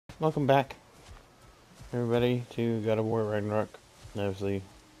Welcome back, everybody, to God of War Ragnarok. Obviously,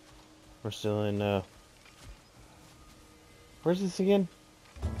 we're still in, where's this again?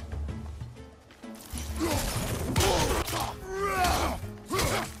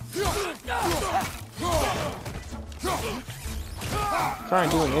 Try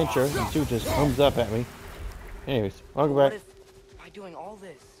and do an intro, and dude just comes up at me. Anyways, welcome back. By doing all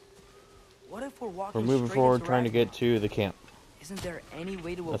this, what if we're We're moving forward, trying to get to the camp. Isn't there any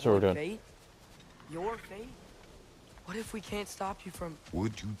way to That's what we're avoid doing. fate? Your fate? What if we can't stop you from...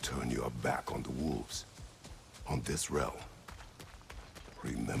 Would you turn your back on the wolves? On this realm?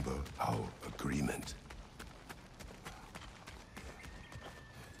 Remember our agreement.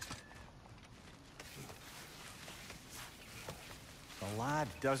 The lad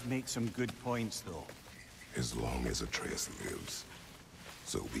does make some good points, though. As long as Atreus lives,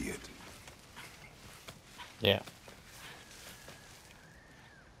 so be it. Yeah.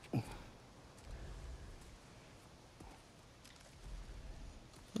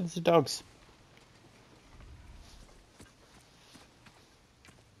 It's the dogs.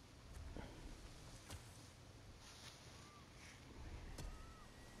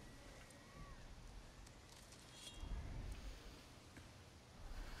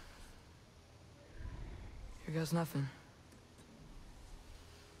 Here goes nothing.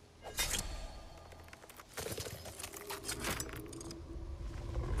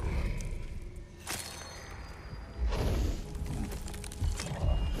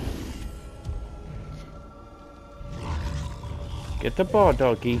 Get the ball,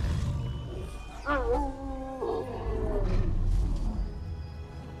 doggy. Oh,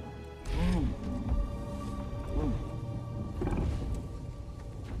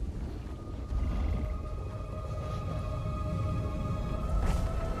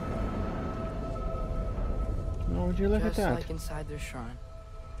 would you look Just at that? like inside their shrine.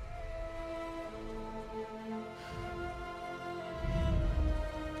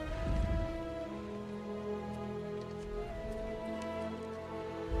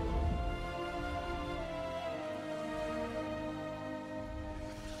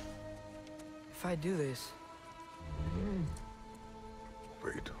 If I do this,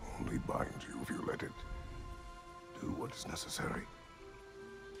 Fate only binds you if you let it. Do what is necessary.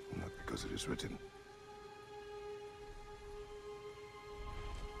 Not because it is written.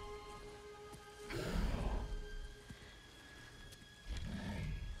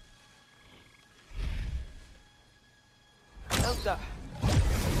 Elsa.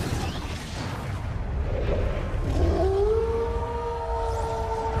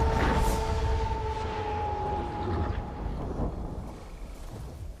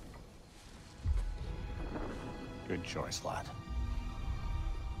 Good choice, lad.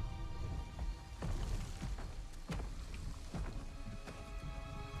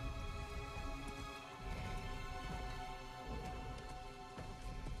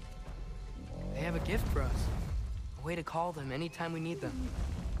 They have a gift for us. A way to call them anytime we need them.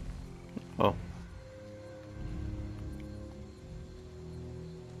 Oh.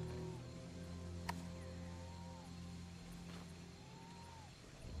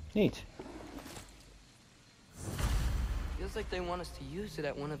 Neat. Feels like they want us to use it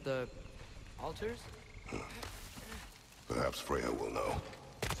at one of the altars. Perhaps Freya will know.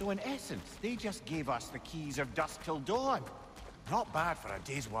 So in essence, they just gave us the keys of dusk till dawn. Not bad for a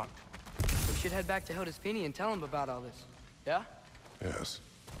day's work. We should head back to Hildesfini and tell him about all this. Yeah? Yes.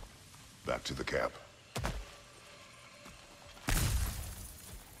 Back to the camp.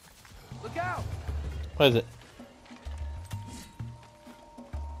 Look out! What is it?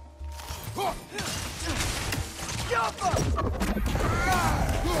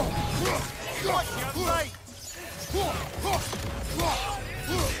 Watch your light!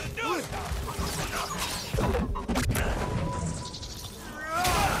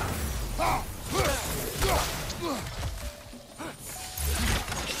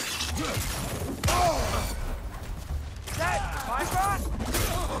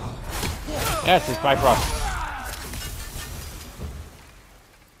 Yes, it's Bifrost.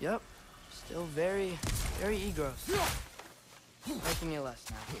 Yep. Still very gross. Making it less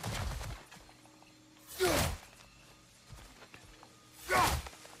now.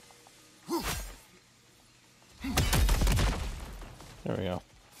 There we go.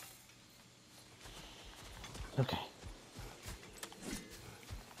 Okay.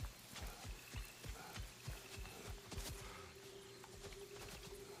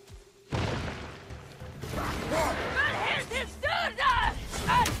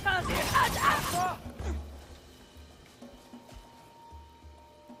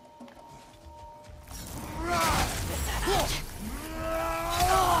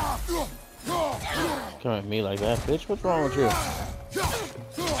 Come at me like that, bitch. What's wrong with you?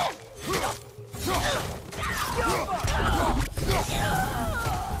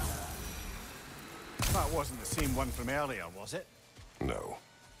 That wasn't the same one from earlier, was it? No.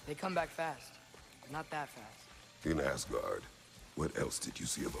 They come back fast. Not that fast. In Asgard, what else did you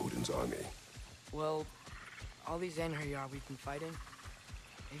see of Odin's army? Well, all these Einherjar we've been fighting,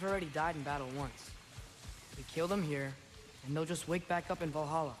 they've already died in battle once. We kill them here, and they'll just wake back up in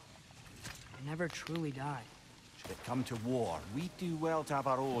Valhalla. They never truly die. Should it come to war, we do well to have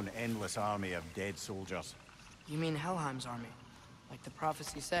our own endless army of dead soldiers. You mean Helheim's army? Like the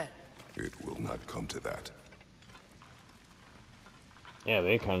prophecy said. It will not come to that. Yeah,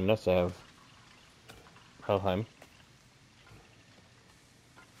 they kind of nuts to have Helheim.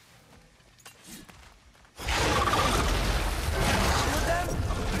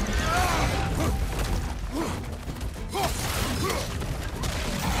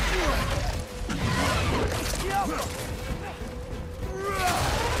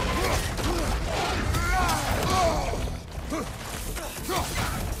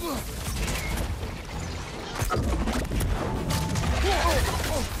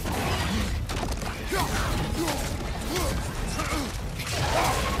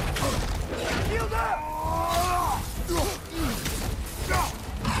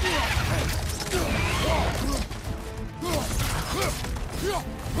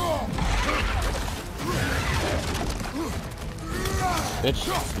 Bitch.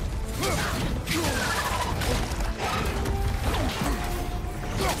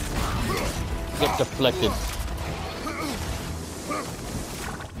 Get deflected.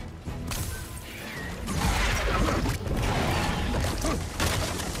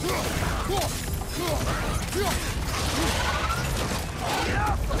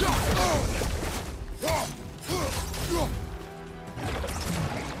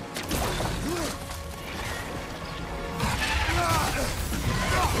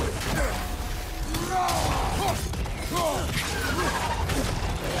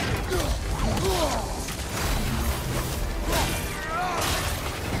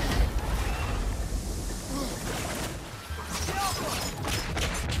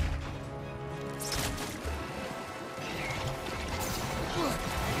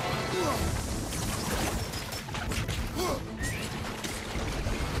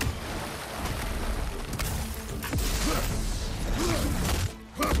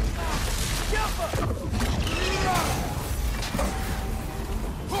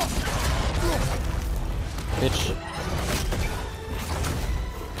 Bitch.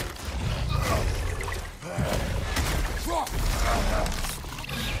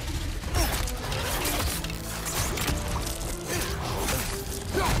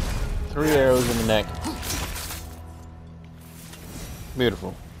 Three arrows in the neck.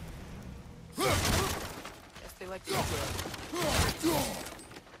 Beautiful. Guess they like to eat.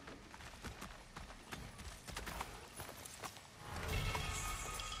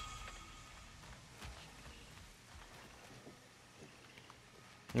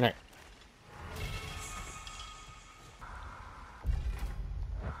 Alright.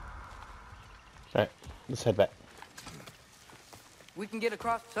 Alright, let's head back. We can get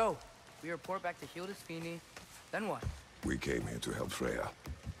across, so we report back to Hildisvini. Then what? We came here to help Freya.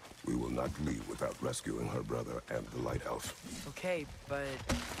 We will not leave without rescuing her brother and the Light Elf. Okay, but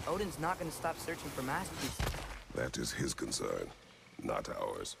Odin's not gonna stop searching for masterpieces. That is his concern, not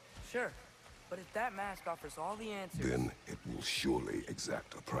ours. Sure, but if that mask offers all the answers... Then it will surely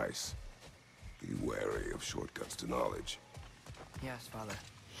exact a price. Be wary of shortcuts to knowledge. Yes, Father.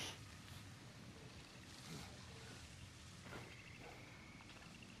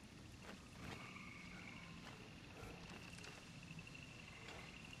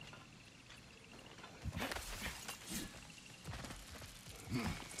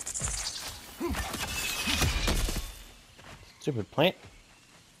 Stupid plant.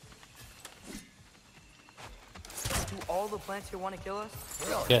 Do all the plants here want to kill us?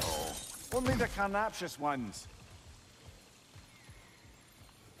 Yes. Only the carnivorous ones.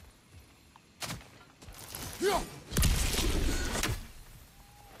 Is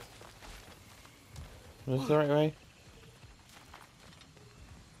this the right way?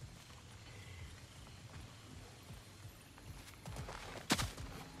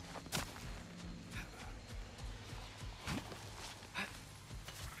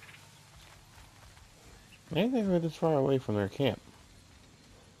 Maybe they were this far away from their camp.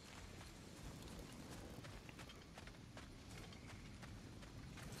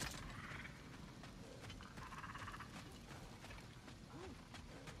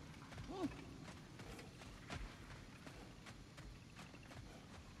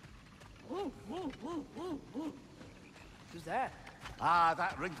 Who's that? Ah,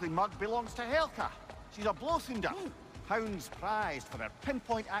 that wrinkly mug belongs to Helka. She's a blowthunder. Hound's prized for her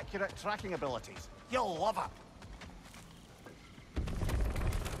pinpoint accurate tracking abilities. You'll love her.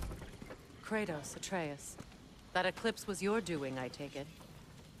 Kratos, Atreus. That eclipse was your doing, I take it.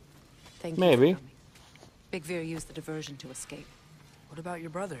 Thank Maybe. you for coming. Big Veer used the diversion to escape. What about your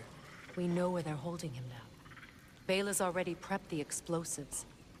brother? We know where they're holding him now. Bela's already prepped the explosives.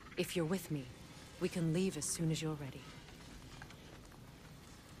 If you're with me, we can leave as soon as you're ready.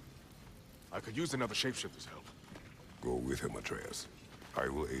 I could use another shapeshifter's help. Go with him, Atreus. I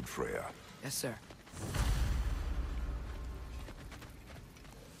will aid Freya. Yes, sir.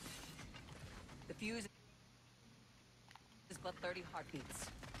 The fuse is but 30 heartbeats.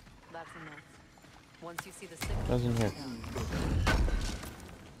 That's enough. Once you see the signal... Doesn't hit.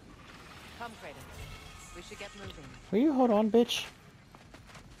 Come, Kratos. We should get moving. Will you hold on, bitch?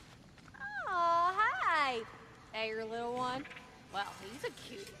 Oh, hi. Hey, your little one. Well, he's a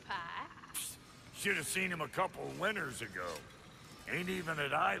cutie pie. Should have seen him a couple winters ago. Ain't even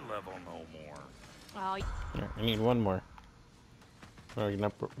at eye level no more. Oh, Here, I need one more. I can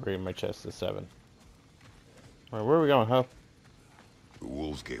upgrade my chest to 7. Alright, where are we going, huh? The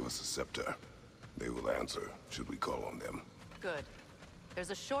wolves gave us a scepter. They will answer, should we call on them. Good. There's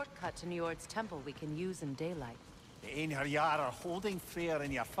a shortcut to Njord's temple we can use in daylight. The Einherjar are holding Freya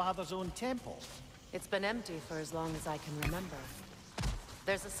in your father's own temple. It's been empty for as long as I can remember.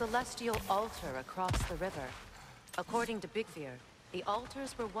 There's a celestial altar across the river. According to Big Veer, the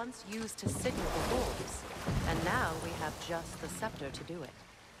altars were once used to signal the wolves, and now we have just the scepter to do it.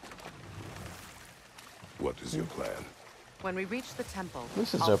 What is your plan? When we reach the temple,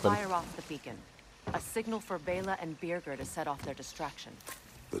 This is I'll open. fire off the beacon. A signal for Bela and Birgir to set off their distraction.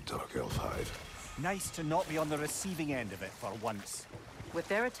 The Dark Elf hide. Nice to not be on the receiving end of it for once. With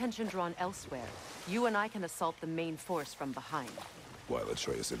their attention drawn elsewhere, you and I can assault the main force from behind. While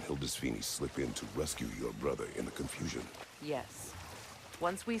Atreus and Hildisvini slip in to rescue your brother in the confusion. Yes.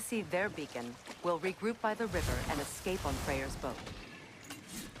 Once we see their beacon, we'll regroup by the river and escape on Freyr's boat.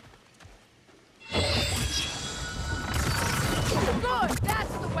 good.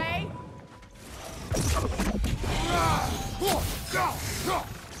 That's the way.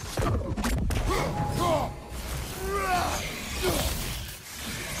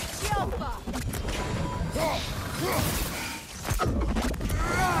 Yelpa.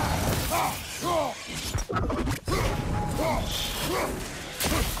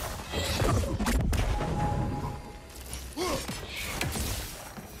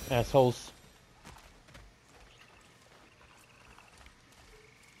 Assholes.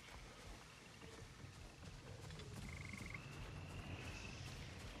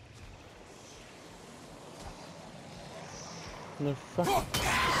 The fuck?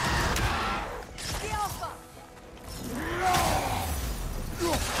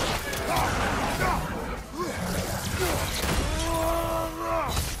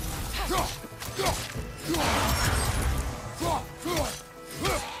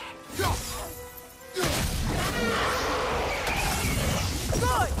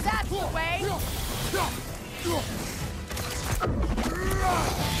 Good. That's the way.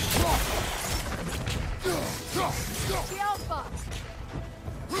 Yelpa.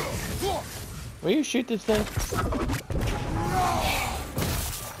 Will you shoot this thing?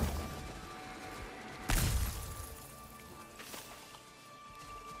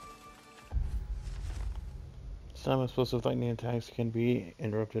 Some explosive lightning attacks can be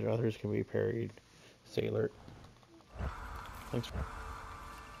interrupted, others can be parried. Stay alert. Thanks.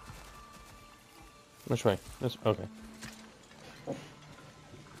 Which way? This? Okay.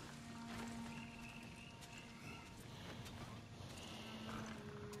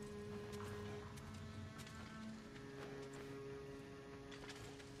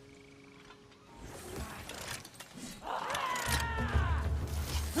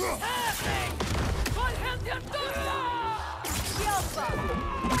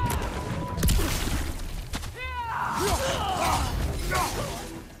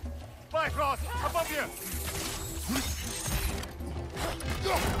 Bifrost, above you!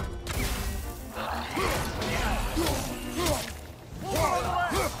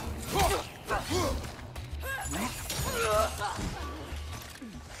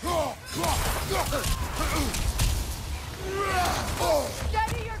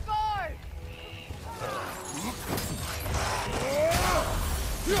 Steady your guard.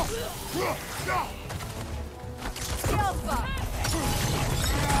 Yelpa.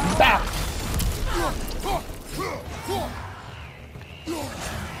 Back!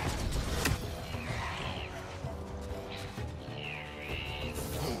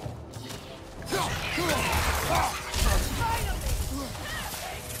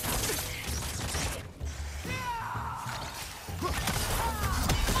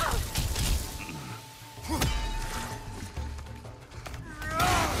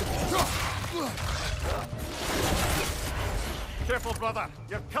 Careful, brother.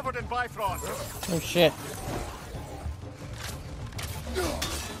 You're covered in Bifrost. Oh shit.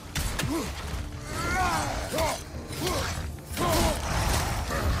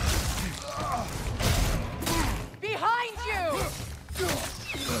 Behind you!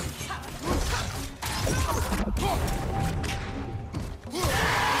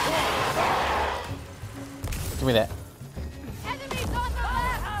 Give me that. Enemies on the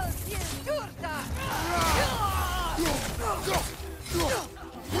left!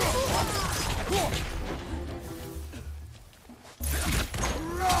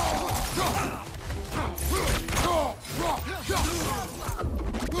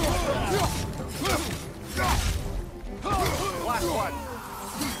 Last one.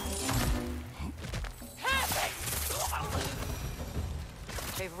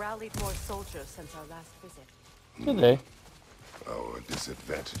 They've rallied more soldiers since our last visit. Good day. Our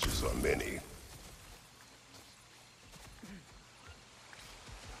disadvantages are many.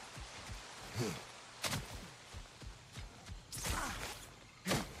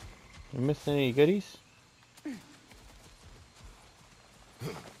 You missed any goodies?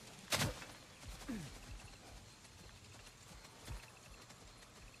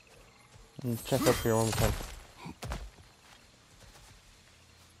 Check up here one more time.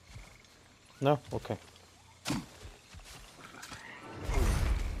 No? Okay.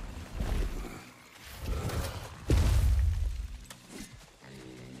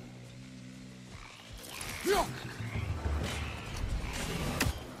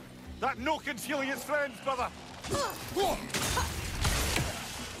 That no concealing its friends, brother.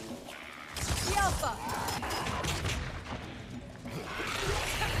 The Alpha!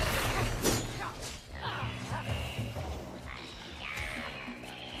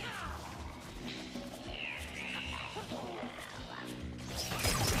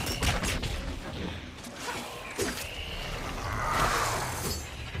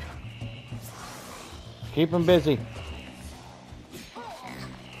 Keep him busy.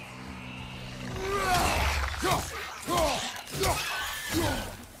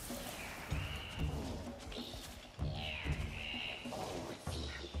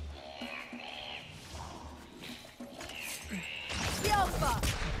 The Alpha!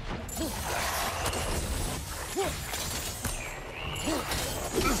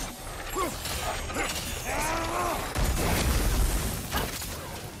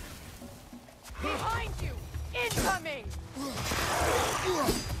 Behind you! Incoming!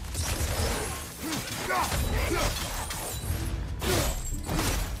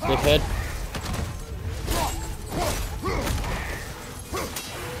 Dickhead.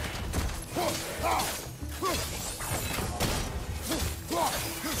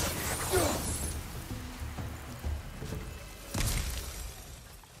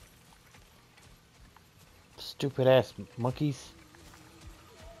 Stupid ass monkeys.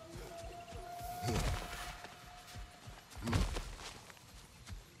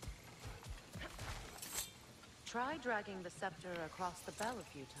 Try dragging the scepter across the bell a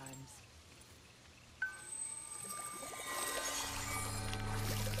few times.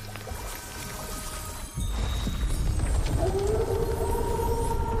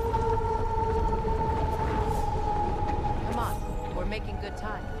 Come on, we're making good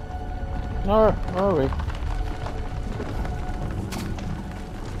time. Or are we?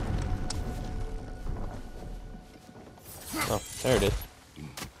 Oh, there it is.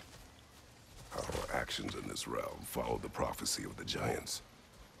 Our actions in this realm follow the prophecy of the giants.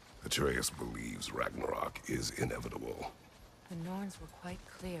 Atreus believes Ragnarok is inevitable. The Norns were quite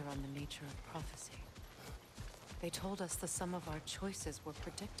clear on the nature of prophecy. They told us the sum of our choices were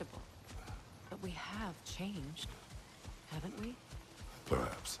predictable. But we have changed, haven't we?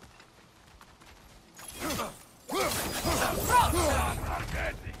 Perhaps.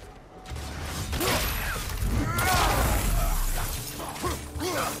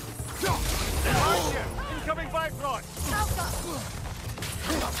 Incoming Bifrost!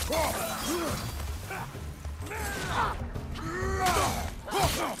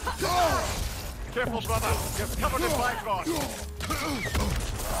 Careful, brother. You're covered in Bifrost.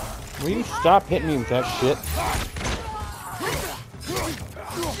 Will you stop hitting me with that shit?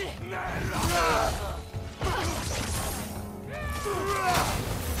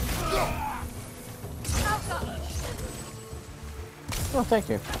 Oh, thank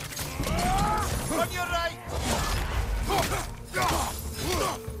you. On your right!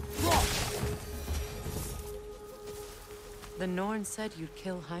 The Norn said you'd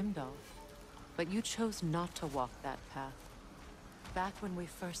kill Heimdall, but you chose not to walk that path. Back when we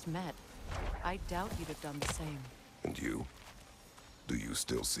first met, I doubt you'd have done the same. And you? Do you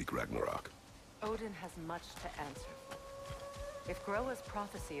still seek Ragnarok? Odin has much to answer for. If Groa's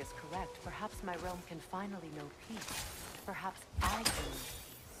prophecy is correct, perhaps my realm can finally know peace. Perhaps I can know peace.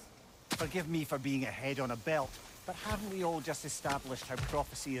 Forgive me for being a head on a belt, but haven't we all just established how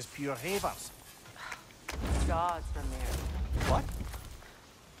prophecy is pure havers? Gods, Ramir. What?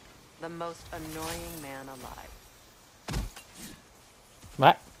 The most annoying man alive.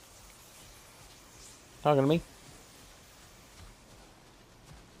 What? Talking to me?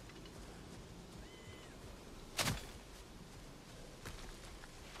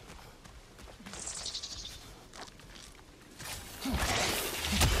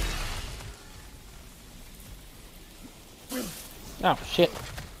 Oh, shit.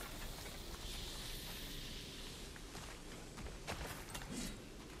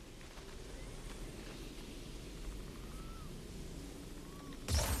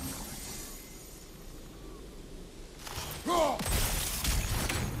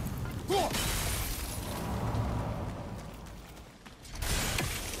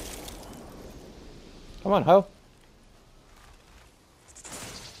 Come on, ho.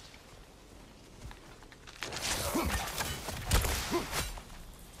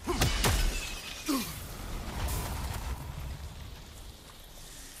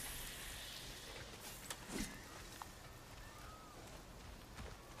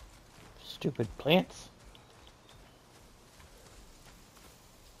 Stupid plants.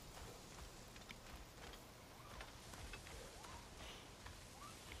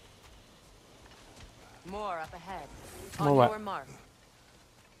 More up ahead. More On what? your mark.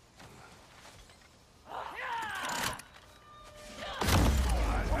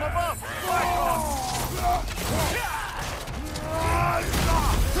 From above! Back off!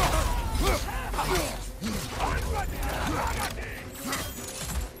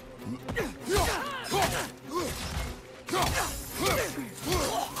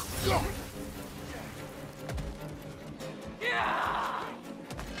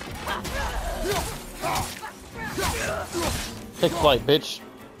 Take flight, bitch.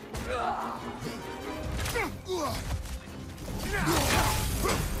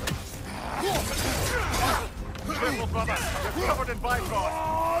 Careful, brother! You're covered in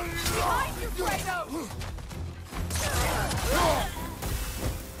bifrost! Behind you, Freya!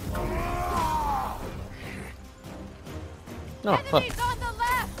 No, fuck. Enemies on the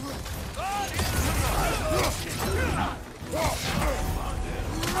left!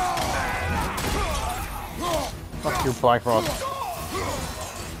 Fuck you, Bifrost.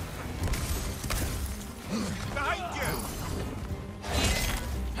 Behind you!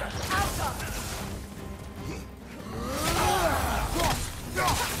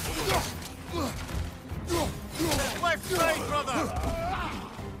 Left side, brother!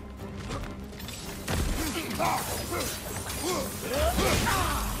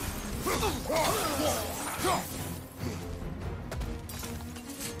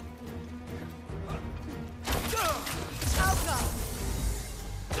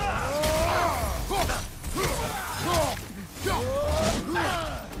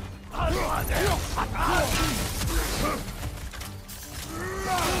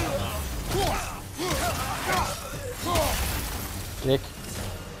 Dick.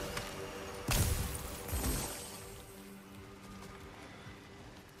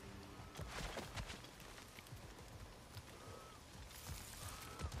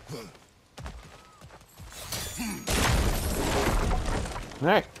 All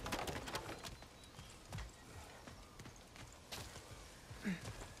right.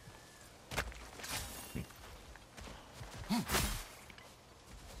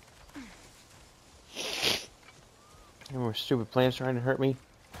 Any more stupid plants trying to hurt me?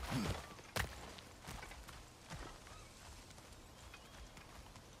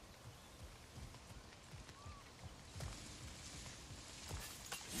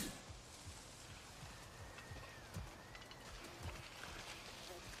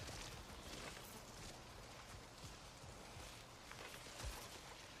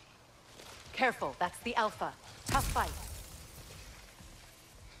 Careful, that's the Alpha. Tough fight.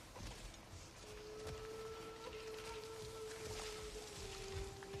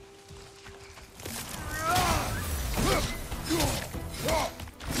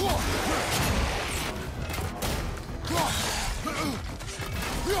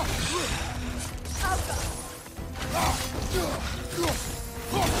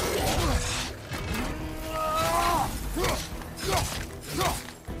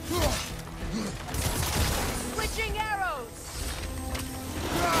 Switching arrows!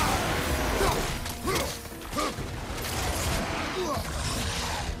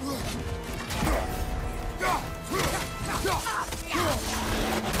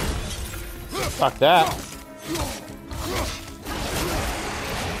 Fuck that.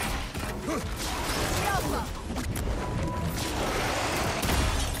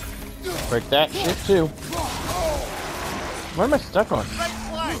 Break that shit too. What am I stuck on?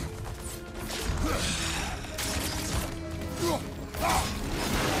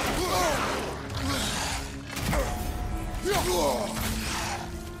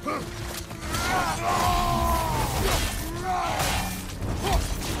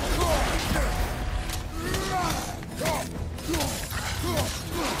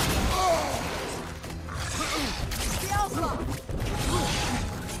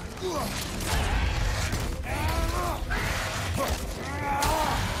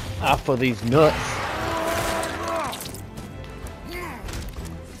 Off of these nuts.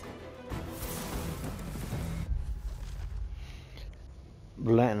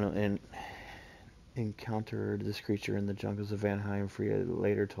 Blanton encountered this creature in the jungles of Vanheim. Freya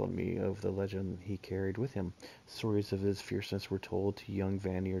later told me of the legend he carried with him. Stories of his fierceness were told to young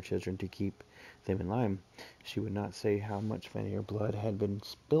Vanir children to keep them in line. She would not say how much Vanir blood had been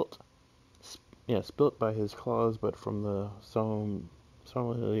spilt by his claws, but from the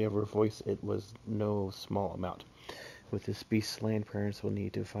solemnity of her voice, it was no small amount. With this beast slain, parents will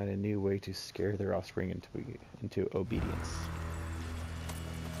need to find a new way to scare their offspring into obedience.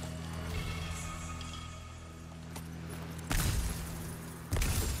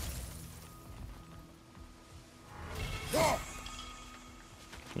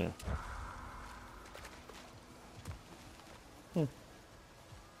 Yeah.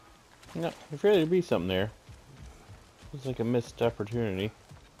 No, I figured there'd be something there. It's like a missed opportunity.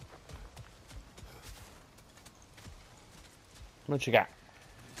 What you got?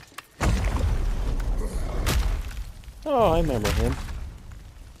 Oh, I remember him.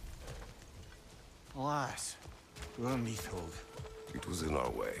 Alas, poor Neathhold. It was in our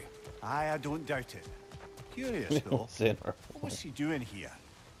way. Aye, I don't doubt it. Curious though, Sinner. what was she doing here?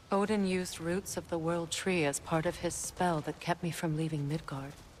 Odin used roots of the World Tree as part of his spell that kept me from leaving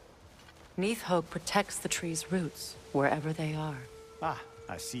Midgard. Neathhold protects the tree's roots, wherever they are. Ah,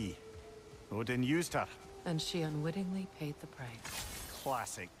 I see. Odin used her. And she unwittingly paid the price.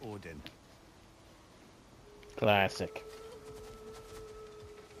 Classic Odin. Classic.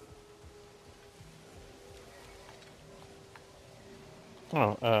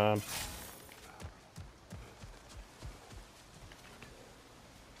 Oh,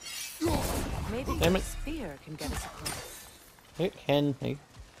 Maybe Damn the it. spear can get us across. it can. Hey,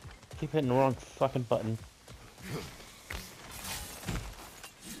 keep hitting the wrong fucking button.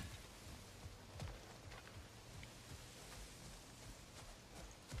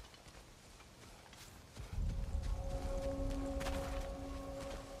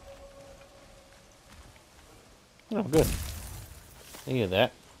 Oh, good. Any of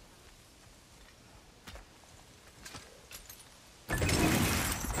that.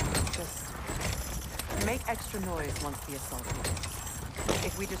 Just make extra noise once the assault begins.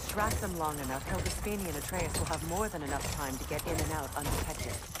 If we distract them long enough, Hildesphini and Atreus will have more than enough time to get in and out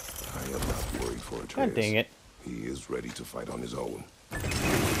undetected. I am not worried for Atreus. God dang it. He is ready to fight on his own.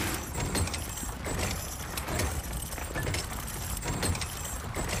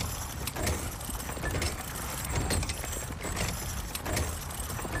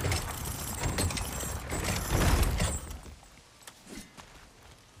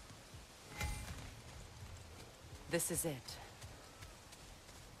 This is it.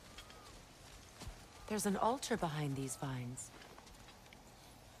 There's an altar behind these vines.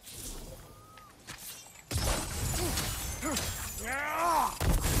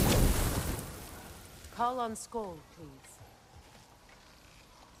 Call on Skoll, please.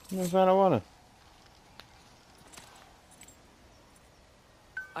 If I don't wanna.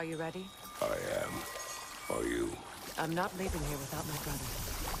 Are you ready? I am. Are you? I'm not leaving here without my brother.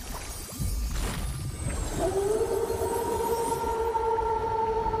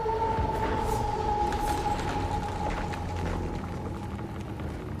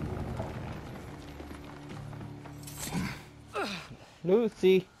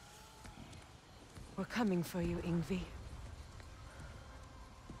 Lucy. We're coming for you, Ingvi.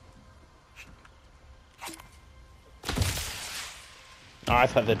 Oh, I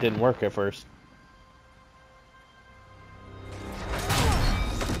thought that didn't work at first.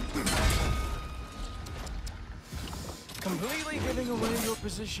 Completely giving away your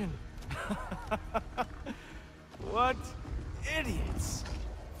position. What idiots.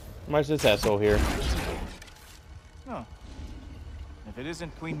 Why's this asshole here? Oh. If it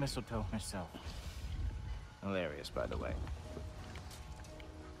isn't Queen Mistletoe herself. Hilarious, by the way.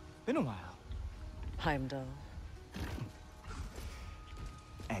 Been a while. Heimdall.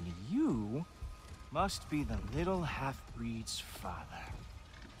 And you Must be the little half-breed's father.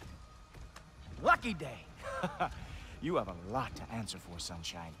 Lucky day! You have a lot to answer for,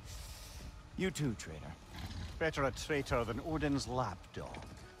 Sunshine. You too, traitor. Better a traitor than Odin's lapdog.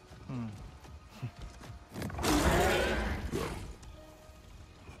 The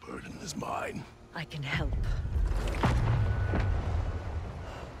burden is mine. I can help.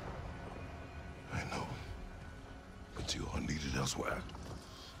 I know. But you are needed elsewhere.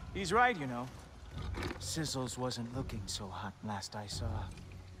 He's right, you know. Sizzles wasn't looking so hot last I saw.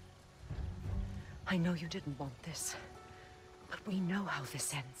 I know you didn't want this, but we know how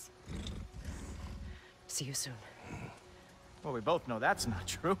this ends. See you soon. Well, we both know that's not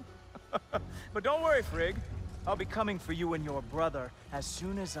true. But don't worry, Frigg. I'll be coming for you and your brother as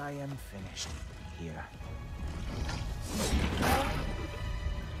soon as I am finished here.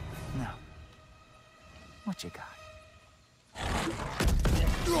 Now, what you got?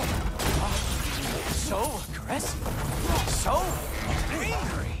 So aggressive. So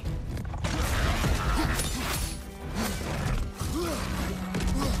angry.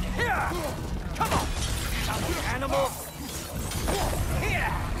 Here! Come on! Animal!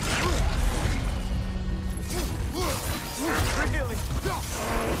 Here! Really?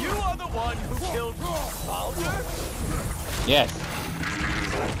 You are the one who killed Baldur? Yes.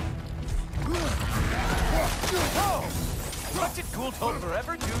 Oh! What did Guldholmer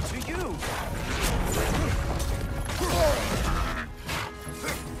ever do to you?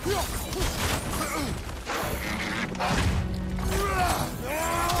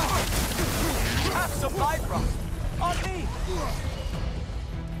 Have some Bifrost! On me!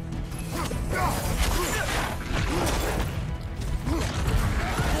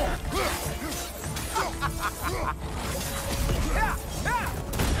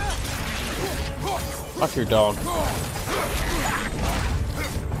 Fuck your dog.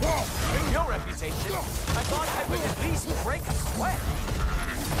 With your reputation, I thought I would at least break a sweat.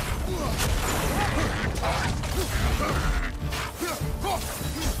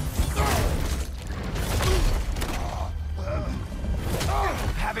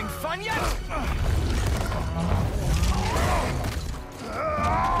 Having fun yet?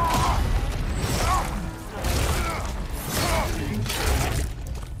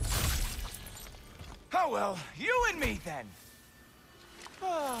 Oh well, you and me then.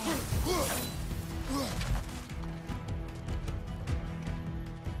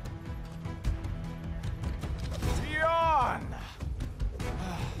 Yawn.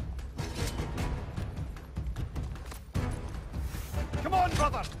 Come on,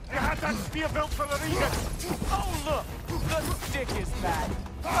 brother! You had that spear built for a reason! Oh look, the stick is bad.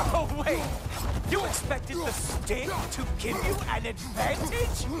 Oh wait, you expected the stick to give you an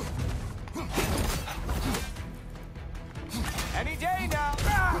advantage? Any day now.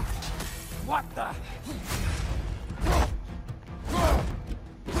 Ah! What the?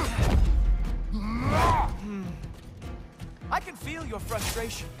 I can feel your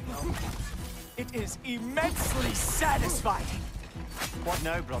frustration, you know. It is immensely satisfying. What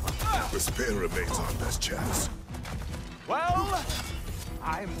now, brother? The spear remains our best chance. Well,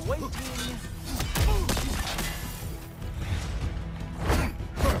 I'm waiting.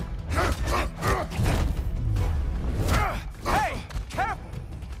 Hey, careful!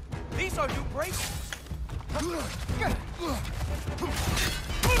 These are new braces.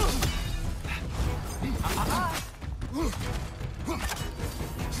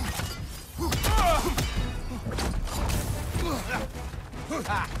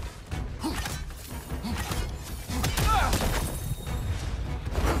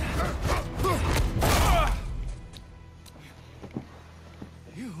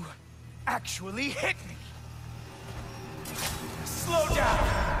 You actually hit me. Slow down.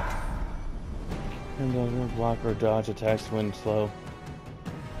 And doesn't block or dodge attacks when slow.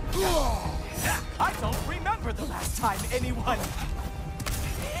 I don't remember the last time anyone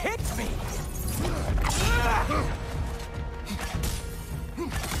hit me.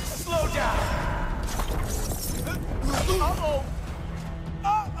 Slow down. Uh-oh.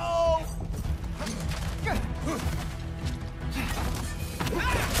 Uh-oh.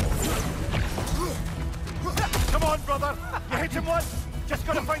 Come on, brother! You hit him once! Just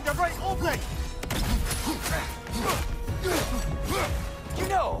gotta find the right opening! You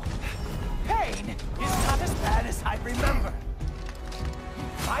know, pain is not as bad as I remember.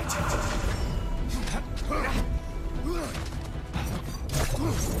 Fight.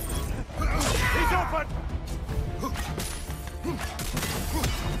 He's open!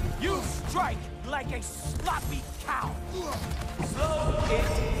 You strike like a sloppy cow. Slow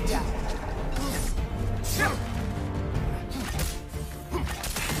it down.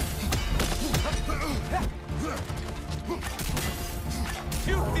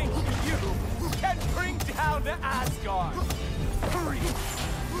 down to Asgard!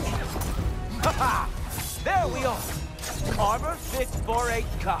 Haha! There we are! Armor fit for a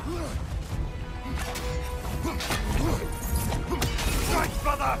cop. Right,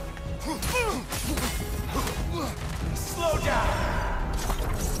 brother! Slow down!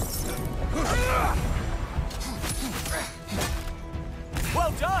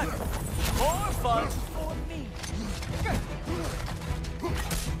 Well done! More fun for me!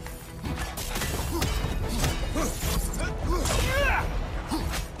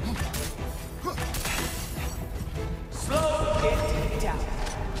 Slow it down!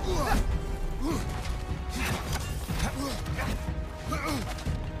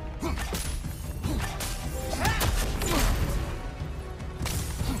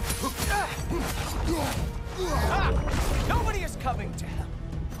 Nobody is coming to help.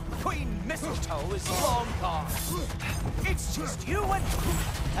 Queen Mistletoe is long gone. It's just you and me,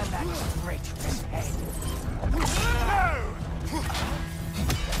 and that traitorous head.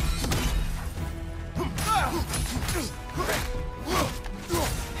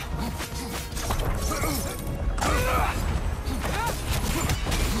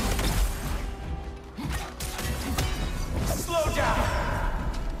 Slow down.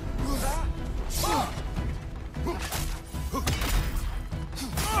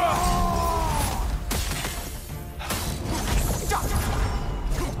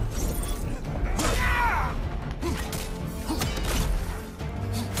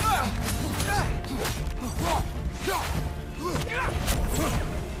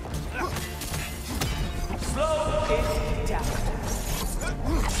 Slow it down.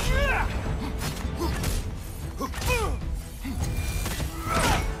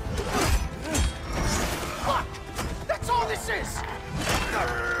 Fuck! That's all this is!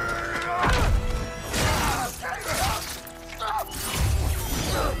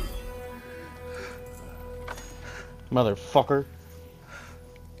 Motherfucker.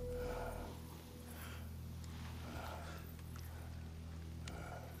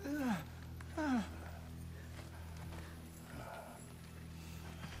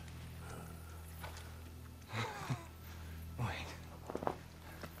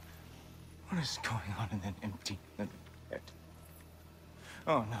 What is going on in that empty little head?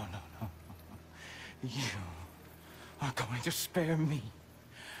 Oh, no, no, no. You are going to spare me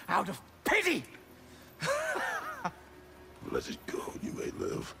out of pity! Let it go, you may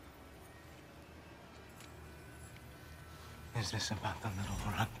live. Is this about the little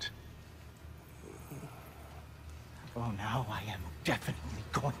runt? Oh, now I am definitely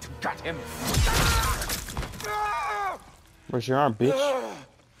going to gut him. Where's your arm, bitch?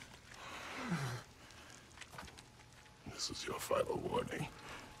 This is your final warning.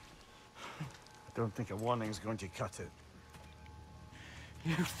 I don't think a warning's going to cut it.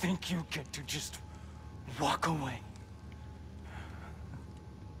 You think you get to just walk away?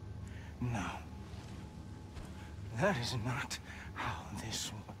 No. That is not how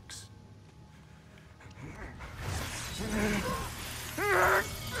this works.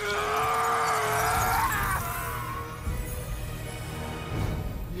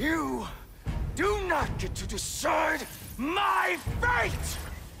 You do not get to decide my fate!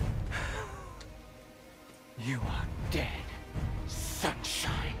 You are dead,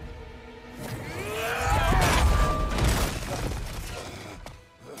 sunshine.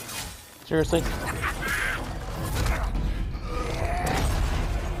 Seriously?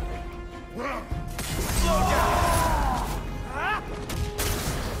 Slow down!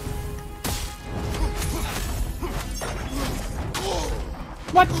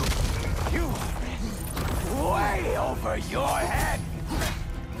 What? You are way over your head!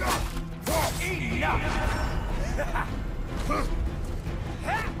 Enough!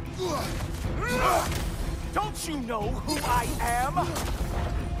 Don't you know who I am?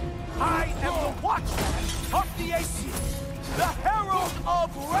 I am the Watchman of the Aesir, the Herald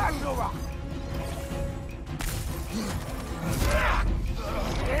of Ragnarök!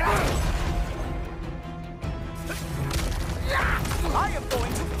 I am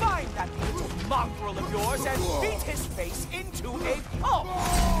going to find that little mongrel of yours and beat his face into a pulp!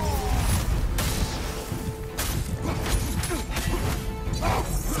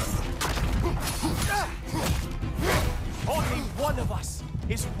 Only one of us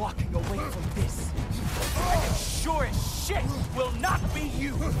is walking away from this. And it sure as shit will not be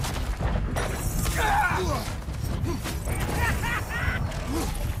you!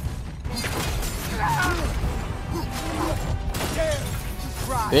 Dare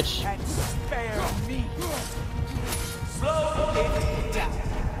try Bitch. and spare me! Slow it down!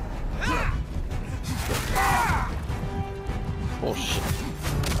 Bullshit.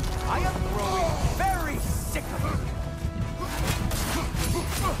 I am growing very sick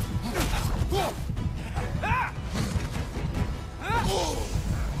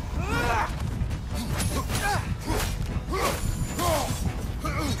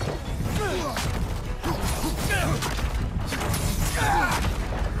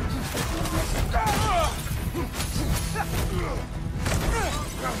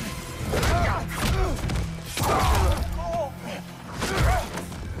Brother!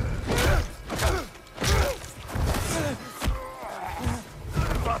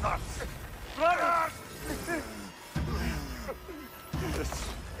 This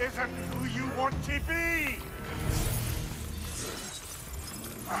isn't who you want to be!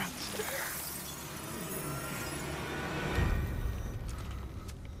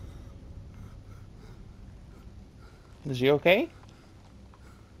 Is he okay?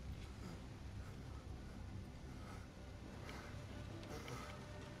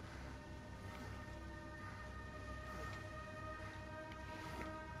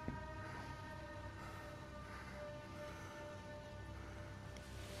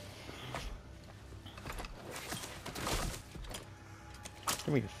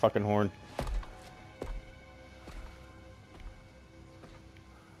 Give me your fucking horn.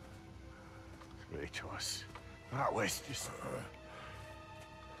 Kratos. That was just...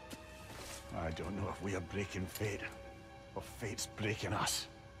 I don't know if we are breaking fate, or fate's breaking us.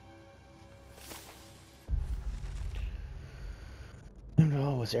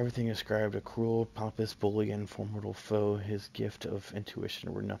 Heimdall was everything described, a cruel, pompous bully and formidable foe. His gift of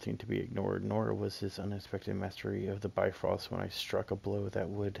intuition were nothing to be ignored, nor was his unexpected mastery of the Bifrost. When I struck a blow that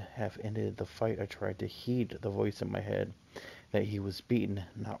would have ended the fight, I tried to heed the voice in my head that he was beaten,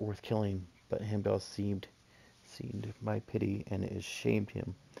 not worth killing, but Heimdall seemed my pity, and it shamed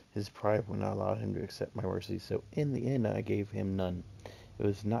him. His pride would not allow him to accept my mercy, so in the end I gave him none. It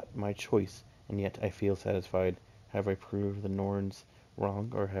was not my choice, and yet I feel satisfied. Have I proved the Norns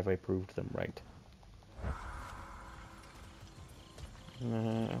wrong, or have I proved them right?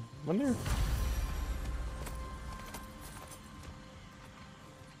 Wonder.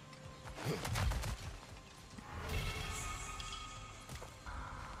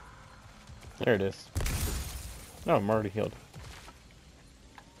 There it is. No, I'm already healed.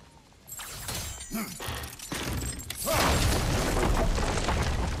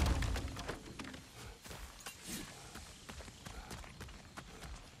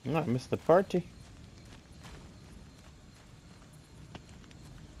 No, I missed the party.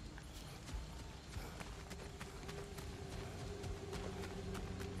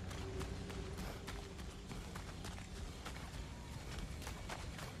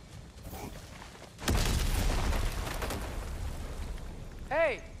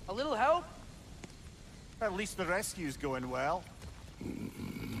 Hey, a little help? At least the rescue's going well.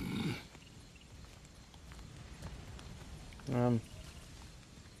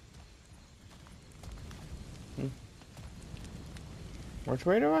 Which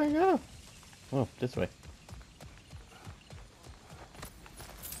way do I go? Oh, this way.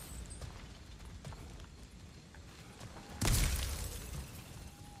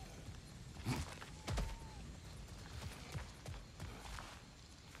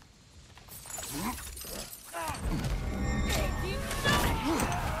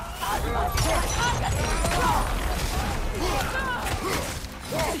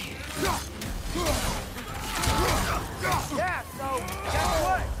 Yeah, so, guess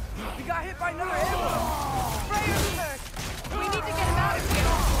what? We got hit by another Heimdall. Freya's hurt. We need to get him out of here.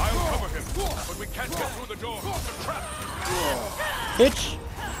 I'll cover him, but we can't get through the door. It's a trap. Bitch!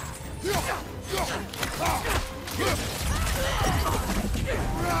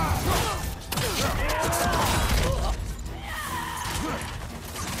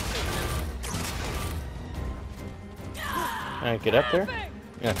 Alright, get up there?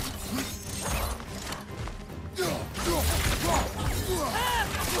 Yeah.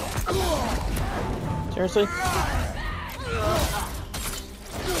 Seriously?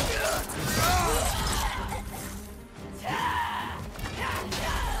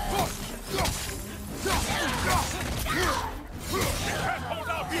 Can't hold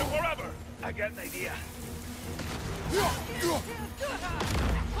out here forever! I get the idea.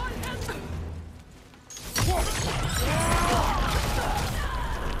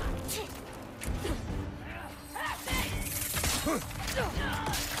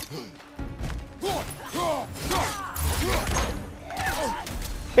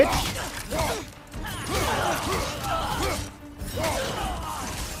 Bitch!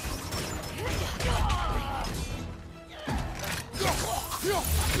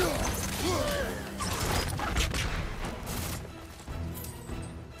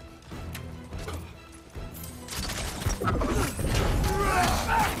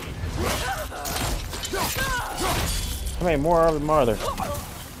 How many more of them are there?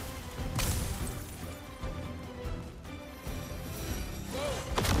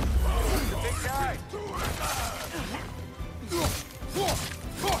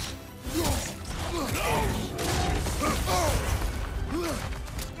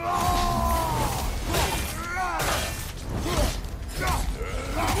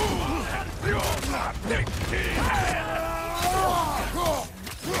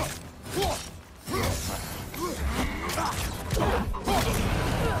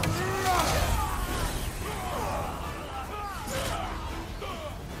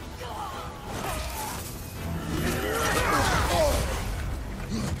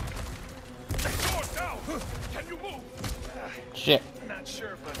 Shit. Not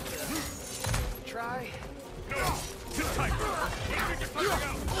sure, but try. No, too tight.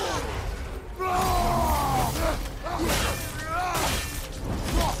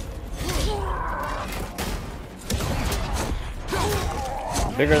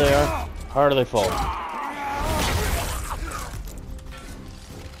 Bigger they are, harder they fall.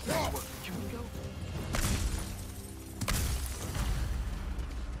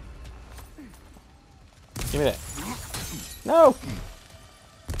 Give me that. No!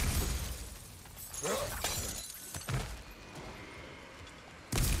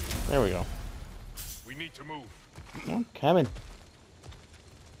 There we go. We need to move. I'm coming.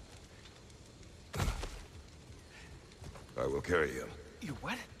 I will carry him. You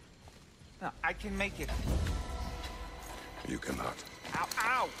what? No, I can make it. You cannot. Ow,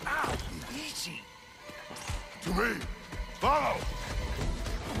 ow, ow! Easy. To me! Follow!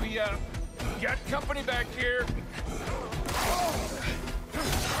 We, got company back here.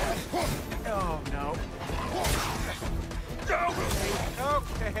 Oh, no. Go!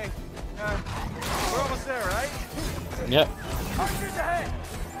 Okay. We're almost there, right? Yep. Archers ahead!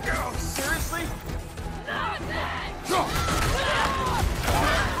 Oh, seriously?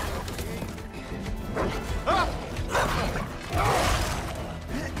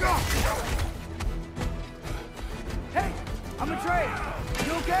 Hey, I'm a Trey.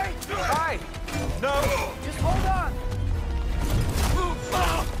 You okay? Hi! No! Just hold on.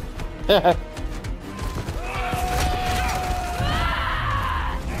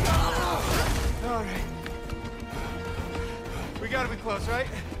 Alright. We gotta be close, right?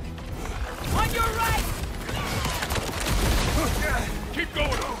 On your right. Keep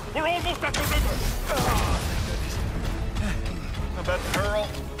going. We're almost at the river. About to hurl.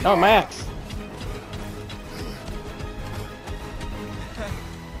 Oh, Max.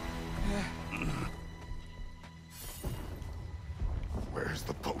 Where's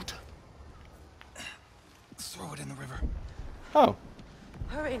the boat? Throw it in the river. Oh,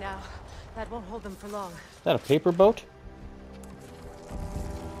 Hurry now. That won't hold them for long. is that a paper boat?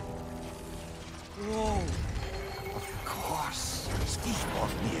 Whoa. Of course. Ski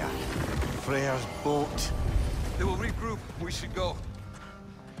Mia. Freya's boat. They will regroup. We should go.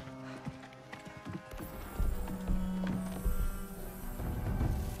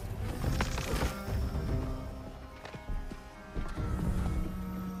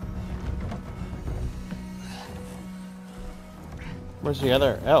 Where's the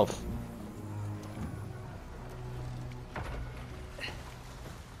other elf?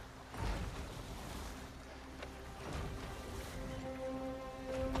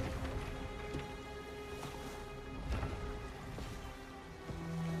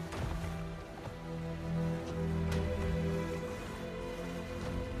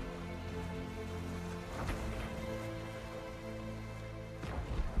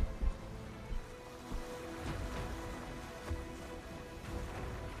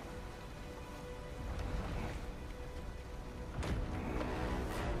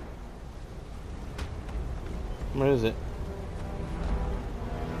 What is it?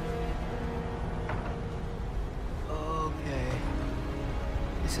 Okay.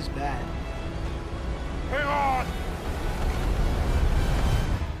 This is bad. Hang on!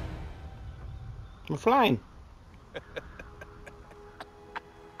 We're flying.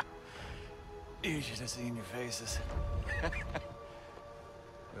 You should have seen your faces.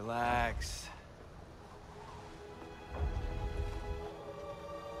 Relax.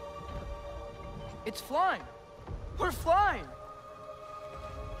 It's flying. We're flying.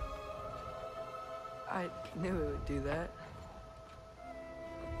 I knew it would do that.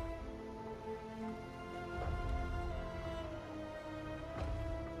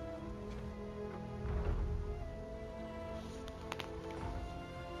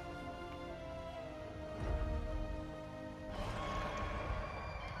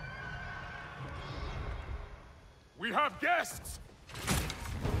 We have guests!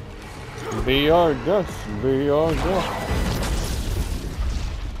 Be our guest. Be our guest.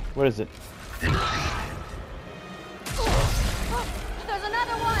 What is it? There's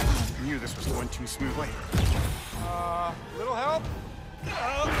another one! I knew this was going too smoothly. Little help?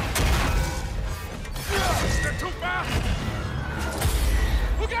 They're too fast!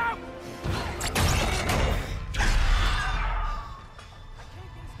 Look Look out!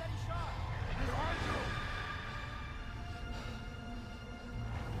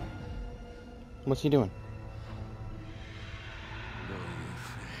 What's he doing?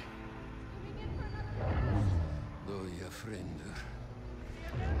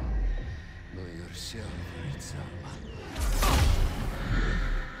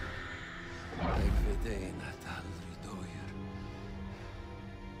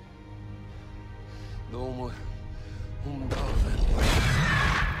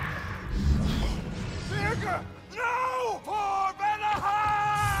 No! For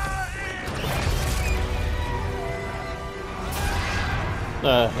Vanaheim!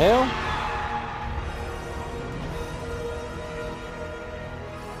 The hell?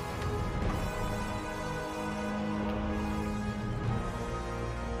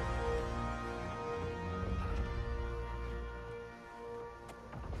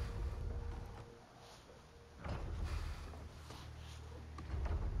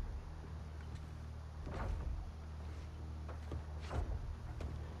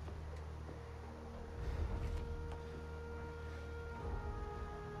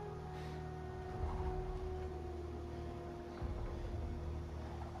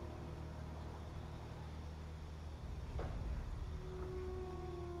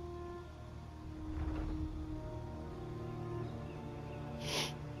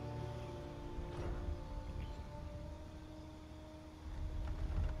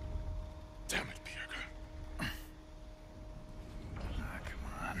 Damn it, Bjerke. Ah,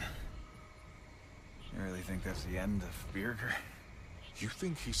 come on. You really think that's the end of Bjerke? You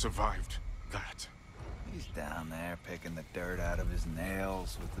think he survived that? He's down there picking the dirt out of his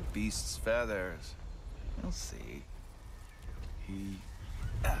nails with the beast's feathers. You'll see. He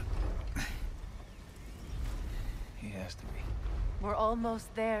has to be. We're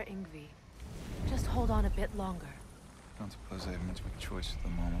almost there, Ingvi. Just hold on a bit longer. I don't suppose I have much of a choice at the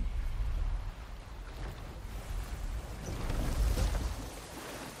moment.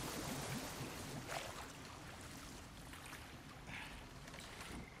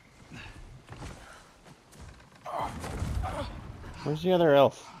 Where's the other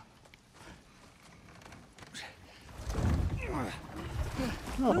elf?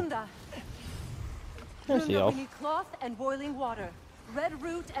 Oh, Lunda, there's the elf. we need cloth and boiling water. Red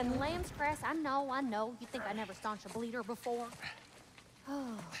root and Lamb's grass, I know. You think I never staunched a bleeder before?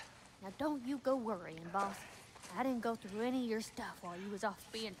 Oh, now don't you go worrying, boss. I didn't go through any of your stuff while you was off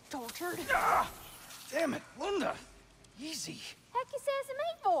being tortured. Ah! Damn it, Lunda! Easy. Heck you sassing me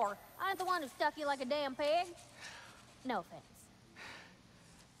for? I ain't the one who stuck you like a damn pig. No offense.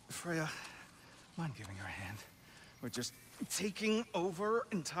 Freya, mind giving her a hand? We're just taking over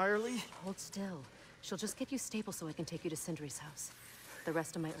entirely? Hold still. She'll just get you stable so I can take you to Sindri's house. The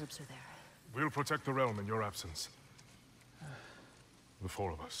rest of my herbs are there. We'll protect the realm in your absence. The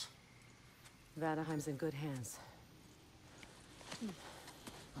four of us. Vanaheim's in good hands.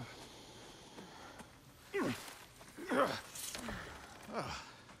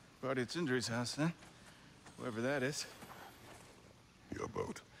 Party at Sindri's house, huh? Whoever that is. Your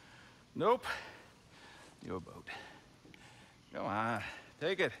boat. Nope. Your boat. Go on,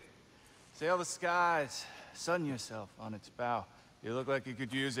 take it. Sail the skies. Sun yourself on its bow. You look like you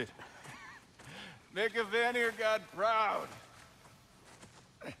could use it. Make a Vanir god proud.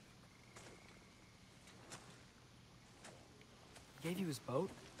 Gave you his boat?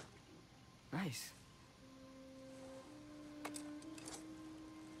 Nice.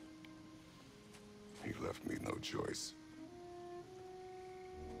 He left me no choice.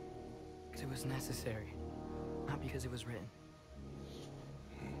 Because it was necessary. Not because it was written.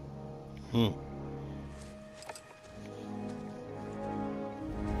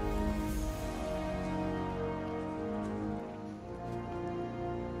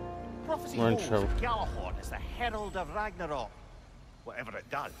 Prophecy We're in holds trouble. Galahorn is the herald of Ragnarok. Whatever it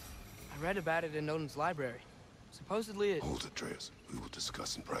does. I read about it in Odin's library. Supposedly it... Hold it, Atreus. We will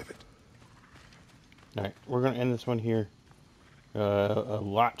discuss in private. Alright, we're gonna end this one here. A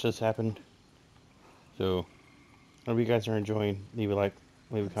lot just happened. So, hope you guys are enjoying. Leave a like,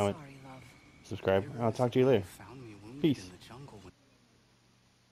 leave a comment, Sorry, love. subscribe. I'll talk to you later. Peace.